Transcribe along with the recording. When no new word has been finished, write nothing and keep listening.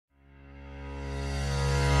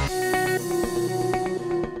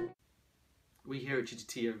at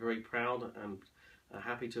GTT are very proud and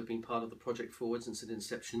happy to have been part of the project forward since its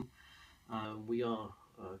inception. We are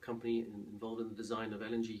a company involved in the design of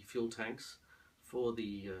LNG fuel tanks for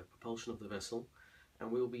the propulsion of the vessel,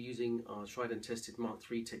 and we will be using our tried and tested Mark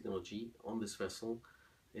III technology on this vessel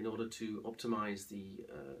in order to optimize the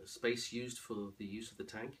space used for the use of the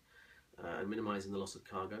tank and minimizing the loss of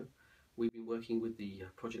cargo. We've been working with the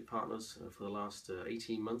project partners for the last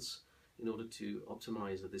 18 months in order to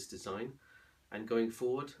optimize this design, and going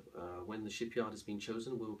forward, when the shipyard has been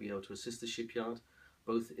chosen, we'll be able to assist the shipyard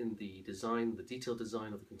both in the design, the detailed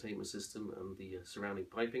design of the containment system and the surrounding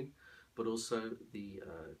piping, but also the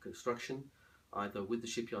construction, either with the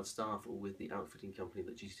shipyard staff or with the outfitting company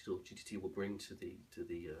that GTT will bring to the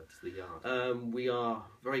yard. We are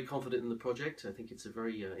very confident in the project. I think it's a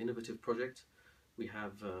very innovative project. We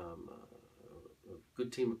have a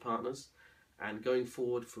good team of partners, and going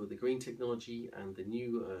forward for the green technology and the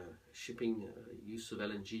new shipping use of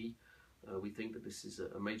LNG, we think that this is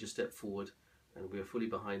a major step forward, and we are fully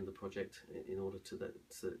behind the project in order so that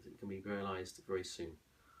it can be realized very soon.